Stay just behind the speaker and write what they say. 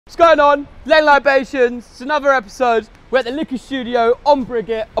What's going on? Lane Libations. It's another episode. We're at the liquor studio on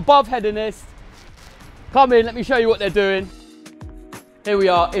Briggate, above Hedonist. Come in, let me show you what they're doing. Here we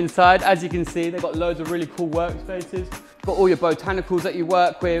are inside. As you can see, they've got loads of really cool workspaces. Got all your botanicals that you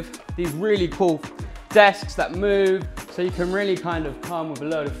work with. These really cool desks that move. So you can really kind of come with a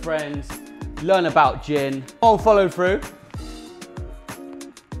load of friends, learn about gin. All follow through.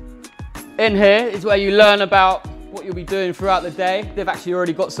 In here is where you learn about what you'll be doing throughout the day. They've actually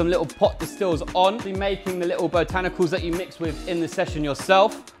already got some little pot distills on. Be making the little botanicals that you mix with in the session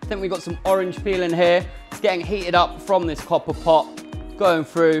yourself. I think we've got some orange peel in here. It's getting heated up from this copper pot, going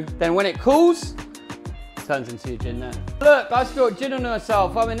through. Then when it cools, it turns into your gin there. Look, I spilled gin on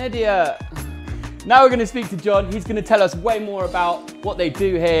myself. I'm an idiot. Now we're going to speak to John. He's going to tell us way more about what they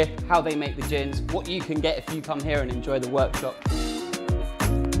do here, how they make the gins, what you can get if you come here and enjoy the workshop.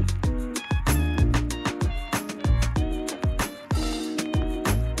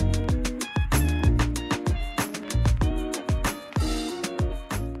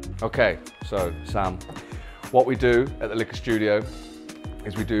 Okay, so Sam, what we do at the liquor studio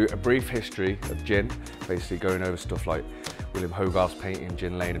is we do a brief history of gin, basically going over stuff like William Hogarth's painting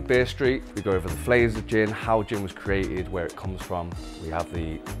Gin Lane and Beer Street. We go over the flavours of gin, how gin was created, where it comes from. We have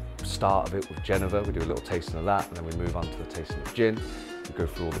the start of it with Geneva. We do a little tasting of that, and then we move on to the tasting of gin. We go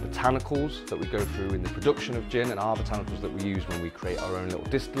through all the botanicals that we go through in the production of gin and our botanicals that we use when we create our own little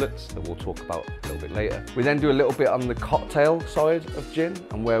distillates that we'll talk about a little bit later. We then do a little bit on the cocktail side of gin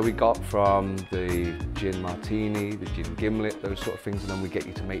and where we got from the gin martini, the gin gimlet, those sort of things, and then we get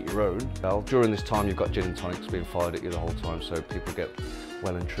you to make your own. Well, during this time you've got gin and tonics being fired at you the whole time, so people get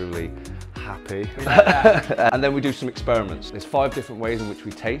well and truly happy. And then we do some experiments. There's 5 different ways in which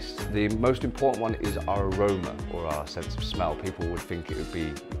we taste. The most important one is our aroma, or our sense of smell. People would think it would be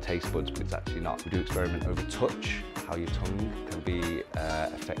your taste buds, but it's actually not. We do experiment over touch, how your tongue can be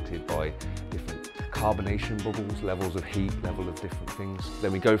affected by different carbonation bubbles, levels of heat, level of different things.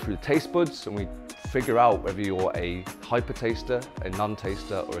 Then we go through the taste buds and we figure out whether you're a hyper taster, a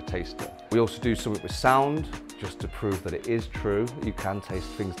non-taster, or a taster. We also do something with sound, just to prove that it is true. You can taste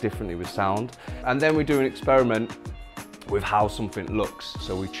things differently with sound. And then we do an experiment with how something looks.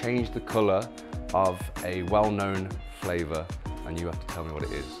 So we change the colour of a well-known flavour, and you have to tell me what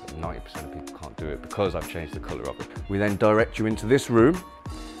it is. 90% of people can't do it because I've changed the colour of it. We then direct you into this room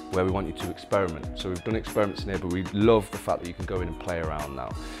where we want you to experiment. So we've done experiments in here, but we love the fact that you can go in and play around now.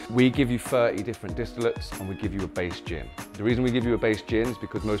 We give you 30 different distillates and we give you a base gin. The reason we give you a base gin is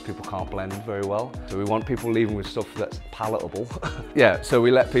because most people can't blend very well. So we want people leaving with stuff that's palatable. Yeah, so we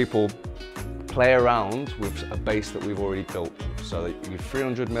let people play around with a base that we've already built. So that you get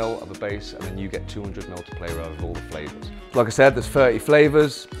 300 ml of a base and then you get 200 ml to play around with all the flavours. Like I said, there's 30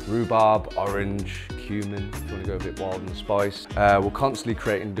 flavours: rhubarb, orange, cumin, if you want to go a bit wild and spice. We're constantly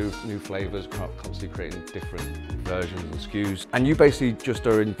creating new flavours, constantly creating different versions and SKUs. And you basically just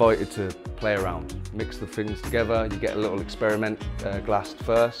are invited to play around, mix the things together. You get a little experiment glassed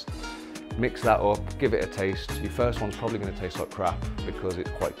first. Mix that up, give it a taste. Your first one's probably going to taste like crap because it's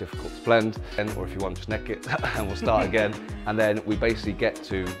quite difficult to blend. Or if you want, just neck it and we'll start again. And then we basically get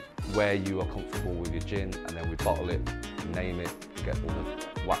to where you are comfortable with your gin, and then we bottle it, name it, get all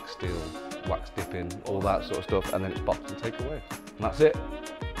the wax seal, wax dipping, all that sort of stuff, and then it's boxed and taken away. And that's it.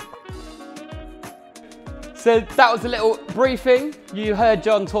 So that was a little briefing. You heard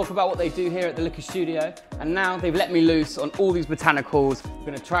John talk about what they do here at the liquor studio, and now they've let me loose on all these botanicals. We're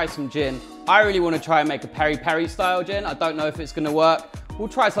gonna try some gin. I really wanna try and make a peri-peri style gin. I don't know if it's gonna work. We'll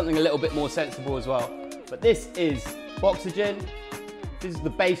try something a little bit more sensible as well. But this is Boxer gin. This is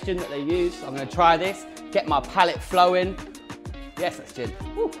the base gin that they use. I'm gonna try this, get my palate flowing. Yes, that's gin.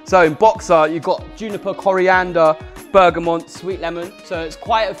 Woo. So in Boxer, you've got juniper, coriander, bergamot, sweet lemon. So it's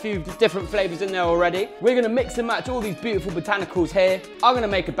quite a few different flavors in there already. We're gonna mix and match all these beautiful botanicals here. I'm gonna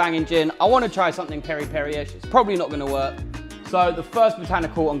make a banging gin. I wanna try something peri-peri-ish. It's probably not gonna work. So the first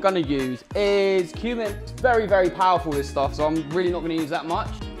botanical I'm gonna use is cumin. It's very, very powerful, this stuff, so I'm really not gonna use that much.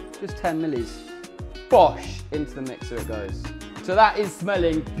 Just 10 millis. Bosh, into the mixer it goes. So that is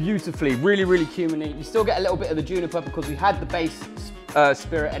smelling beautifully, really, really cuminy. You still get a little bit of the juniper because we had the base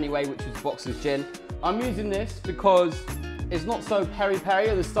spirit anyway, which is Boxer's gin. I'm using this because it's not so peri-peri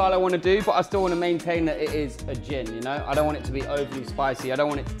or the style I want to do, but I still want to maintain that it is a gin, you know? I don't want it to be overly spicy. I don't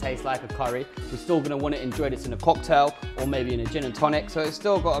want it to taste like a curry. We're still going to want to enjoy this in a cocktail or maybe in a gin and tonic. So it's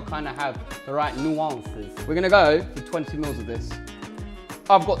still got to kind of have the right nuances. We're going to go for 20 mils of this.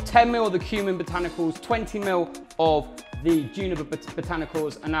 I've got 10 mil of the cumin botanicals, 20 mil of the juniper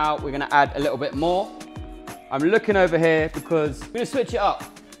botanicals, and now we're going to add a little bit more. I'm looking over here because I'm going to switch it up.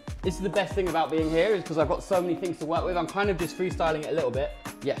 This is the best thing about being here, is because I've got so many things to work with. I'm kind of just freestyling it a little bit.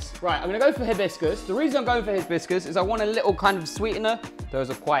 Yes, right, I'm gonna go for hibiscus. The reason I'm going for hibiscus is I want a little kind of sweetener. Those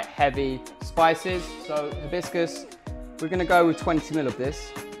are quite heavy spices. So hibiscus, we're gonna go with 20 ml of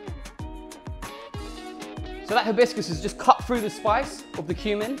this. So that hibiscus has just cut through the spice of the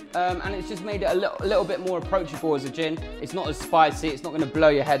cumin, and it's just made it a little bit more approachable as a gin. It's not as spicy, it's not gonna blow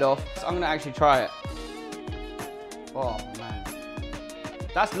your head off. So I'm gonna actually try it. Oh man,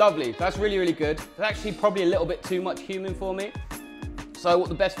 that's lovely. That's really, really good. It's actually probably a little bit too much cumin for me. So what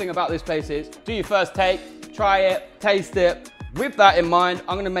the best thing about this place is, do your first take, try it, taste it. With that in mind,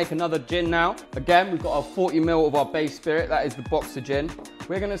 I'm gonna make another gin now. Again, we've got our 40 ml of our base spirit. That is the boxer gin.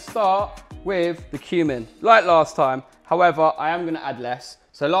 We're gonna start with the cumin, like last time. However, I am gonna add less.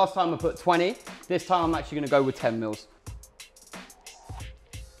 So last time I put 20. This time I'm actually gonna go with 10 mils.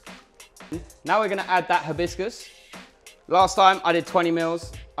 Now we're gonna add that hibiscus. Last time I did 20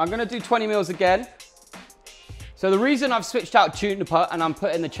 mils. I'm gonna do 20 mils again. So the reason I've switched out juniper and I'm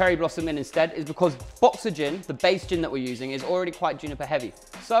putting the cherry blossom in instead is because boxer gin, the base gin that we're using, is already quite juniper heavy.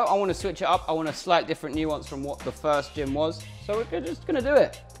 So I want to switch it up. I want a slight different nuance from what the first gin was. So we're just gonna do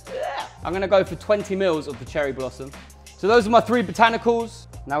it. Yeah. I'm gonna go for 20 mils of the cherry blossom. So those are my 3 botanicals.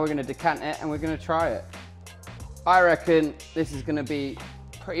 Now we're gonna decant it and we're gonna try it. I reckon this is gonna be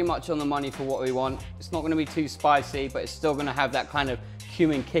pretty much on the money for what we want. It's not gonna be too spicy, but it's still gonna have that kind of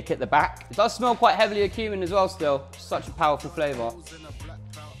cumin kick at the back. It does smell quite heavily of cumin as well still. Such a powerful flavor.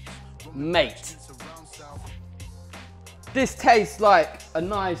 Mate, this tastes like a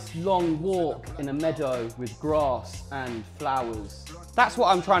nice long walk in a meadow with grass and flowers. That's what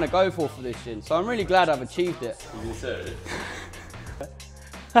I'm trying to go for this gin, so I'm really glad I've achieved it.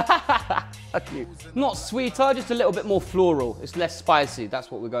 Not sweeter, just a little bit more floral. It's less spicy.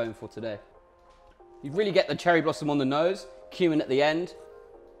 That's what we're going for today. You really get the cherry blossom on the nose, cumin at the end.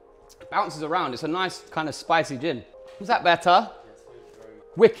 It bounces around. It's a nice kind of spicy gin. Was that better?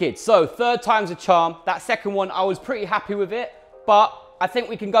 Wicked. So 3rd time's a charm. That second one, I was pretty happy with it, but I think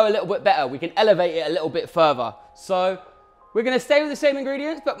we can go a little bit better. We can elevate it a little bit further. So we're gonna stay with the same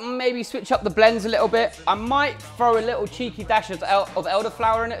ingredients, but maybe switch up the blends a little bit. I might throw a little cheeky dash of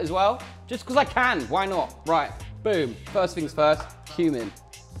elderflower in it as well, just because I can. Why not? Right, boom. First things first, cumin.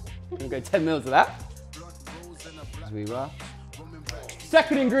 I'm gonna go 10 mils of that. As we were.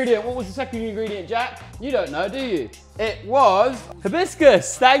 Second ingredient, what was the second ingredient, Jack? You don't know, do you? It was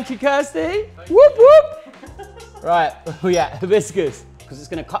hibiscus. Thank you, Kirsty. Whoop, whoop. Right, yeah, hibiscus. Because it's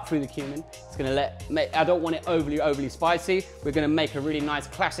gonna cut through the cumin. It's gonna I don't want it overly spicy. We're gonna make a really nice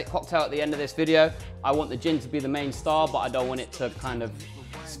classic cocktail at the end of this video. I want the gin to be the main star, but I don't want it to kind of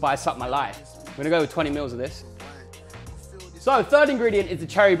spice up my life. I'm gonna go with 20 mils of this. So 3rd ingredient is the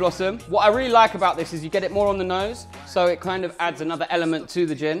cherry blossom. What I really like about this is you get it more on the nose, so it kind of adds another element to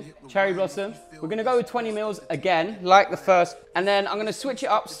the gin. Cherry blossom. We're gonna go with 20 mils again, like the first, and then I'm gonna switch it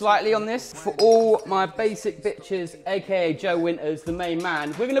up slightly on this. For all my basic bitches, AKA Joe Winters, the main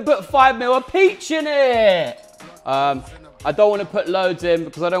man, we're gonna put 5 mil of peach in it. I don't wanna put loads in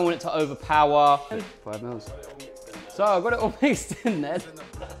because I don't want it to overpower. 5 mils. So I've got it all mixed in then.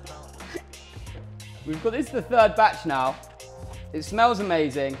 We've got, this is the 3rd batch now. It smells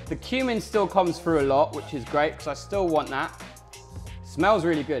amazing. The cumin still comes through a lot, which is great because I still want that. Smells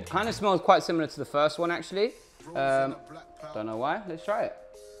really good. Kind of smells quite similar to the first one actually. Don't know why. Let's try it.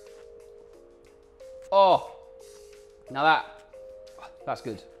 Oh, now that's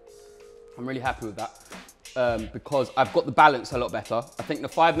good. I'm really happy with that because I've got the balance a lot better. I think the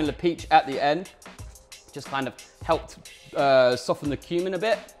 5 ml of peach at the end just kind of helped soften the cumin a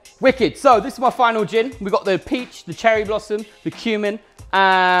bit. Wicked. So this is my final gin. We've got the peach, the cherry blossom, the cumin,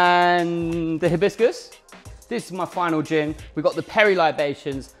 and the hibiscus. This is my final gin. We've got the Perry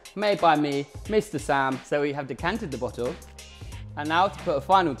libations made by me, Mr. Sam. So we have decanted the bottle. And now to put a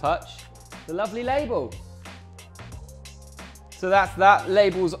final touch, the lovely label. So that's that.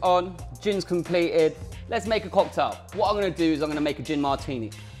 Label's on, gin's completed. Let's make a cocktail. What I'm gonna do is I'm gonna make a gin martini.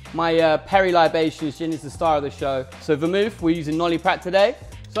 My Perry libations gin is the star of the show. So vermouth, we're using Nolly Pratt today.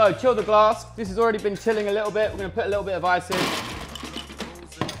 So chill the glass. This has already been chilling a little bit. We're gonna put a little bit of ice in.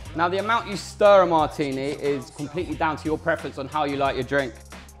 Now the amount you stir a martini is completely down to your preference on how you like your drink.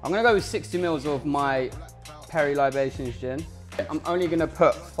 I'm gonna go with 60 mils of my Perry libations gin. I'm only gonna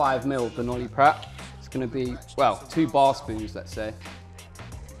put 5 mil of the Nolly Pratt. It's gonna be, well, 2 bar spoons, let's say.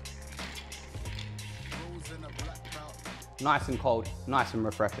 Nice and cold, nice and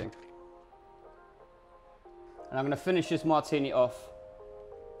refreshing. And I'm gonna finish this martini off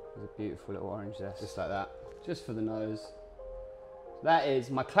with a beautiful little orange zest, just like that, just for the nose. That is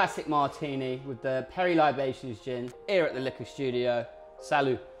my classic martini with the Perry libations gin here at the Liquor Studio.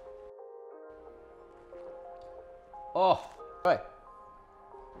 Salut. Oh, right.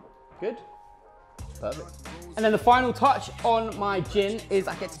 Good. Perfect. And then the final touch on my gin is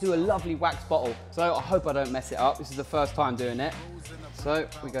I get to do a lovely wax bottle. So I hope I don't mess it up. This is the first time doing it. So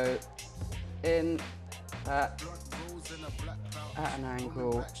we go in at an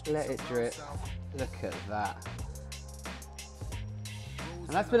angle, let it drip. Look at that. And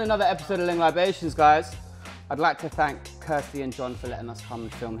that's been another episode of Ling Libations, guys. I'd like to thank Kirsty and John for letting us come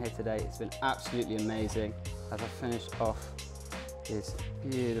and film here today. It's been absolutely amazing. As I finish off this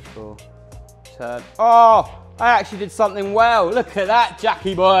beautiful turn. Oh, I actually did something well. Look at that,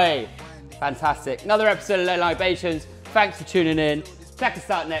 Jackie boy. Fantastic. Another episode of Ling Libations. Thanks for tuning in. Check us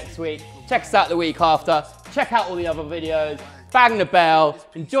out next week. Check us out the week after. Check out all the other videos. Bang the bell.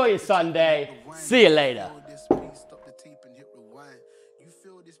 Enjoy your Sunday. See you later.